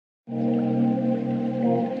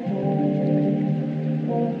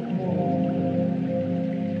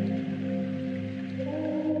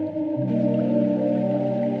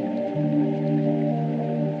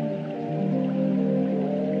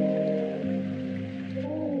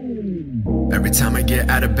Every time I get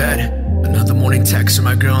out of bed, another morning text from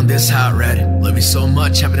my girl on this hot red. Love you so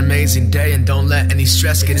much, have an amazing day, and don't let any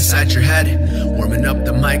stress get inside your head. Warming up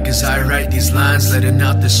the mic as I write these lines, letting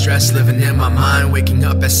out the stress living in my mind. Waking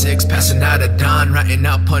up at 6, passing out at dawn, writing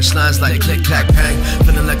out punchlines like click, clack, bang.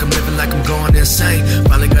 Feeling like I'm living like I'm going insane.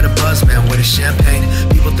 Finally got a buzz, man, with a champagne.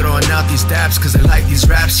 People throwing out these dabs cause they like these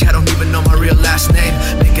raps. Yeah, I don't even know my real last name.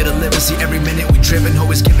 Make it a living, see every minute we driven.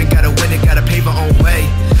 Always giving, gotta win it, gotta pave our own way.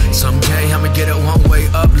 Someday I'ma get it one way,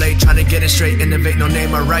 up late, trying to get it straight. Innovate, no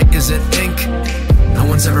name I write isn't ink. No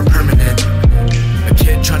one's ever permanent. A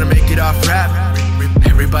kid trying to make it off rap.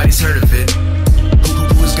 Everybody's heard of it.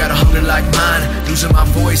 Who's got a hunger like mine? Losing my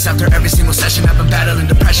voice after every single session. I've been battling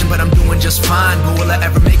depression, but I'm doing just fine. But will I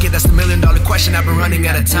ever make it? That's the million-dollar question. I've been running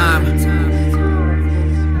out of time.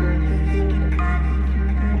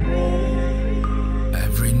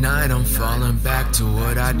 Every night I'm falling back to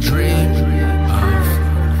what I dreamed of.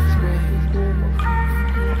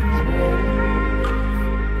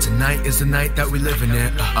 Tonight is the night that we living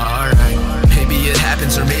in. Alright, maybe it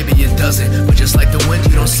happens or maybe it doesn't, but just like the wind,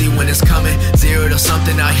 you don't see when it's coming. 0 to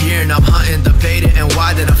something out here and I'm hunting, debating, and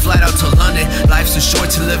why did I fly out to London? Life's too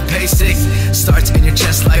short to live basic. Starts in your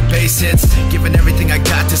chest like bass hits. Giving everything I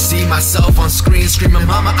got to see myself on screen, screaming,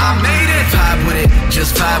 mama, I made it. Vibe with it,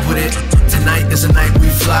 just vibe with it. Tonight is the night we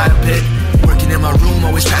fly a bit. Working in my room,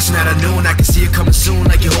 always passing out at noon. I can see it coming soon,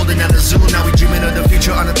 like you're holding down the zoom. Now we dreaming of the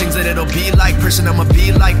future, on the things that it'll be like. Person I'ma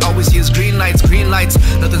be like, always hears green lights, green lights.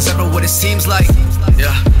 Nothing's ever what it seems like. Yeah,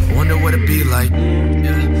 I wonder what it be like.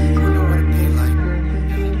 Yeah, I wonder what it be like.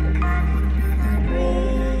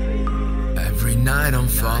 Every night I'm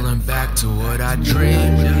falling back to what I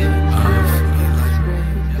dreamed of.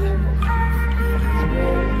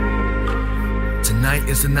 Tonight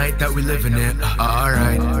is the night that we living in.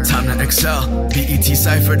 Alright, time to excel. BET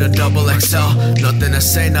Cypher to double XL. Nothing to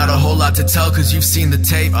say, not a whole lot to tell, cause you've seen the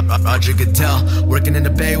tape. Roger Goodell, working in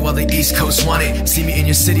the Bay while the East Coast want it. See me in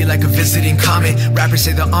your city like a visiting comet. Rappers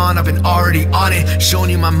say they're on, I've been already on it.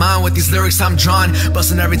 Showing you my mind with these lyrics I'm drawn.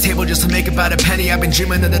 Busting every table just to make about a penny. I've been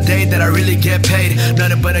dreaming of the day that I really get paid.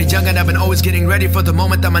 Nothing but a youngin', I've been always getting ready for the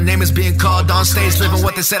moment that my name is being called on stage. Living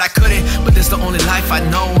what they said I couldn't, but this the only life I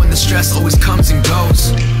know, and the stress always comes and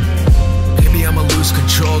goes. Maybe I'ma lose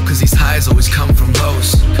control, cause these highs always come from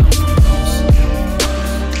lows.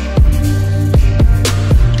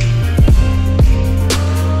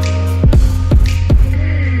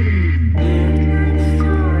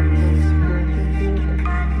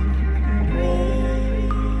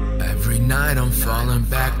 Every night I'm falling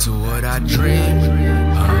back to what I dreamed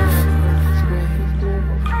of.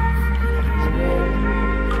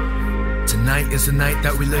 Tonight is the night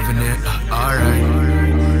that we living in. Alright.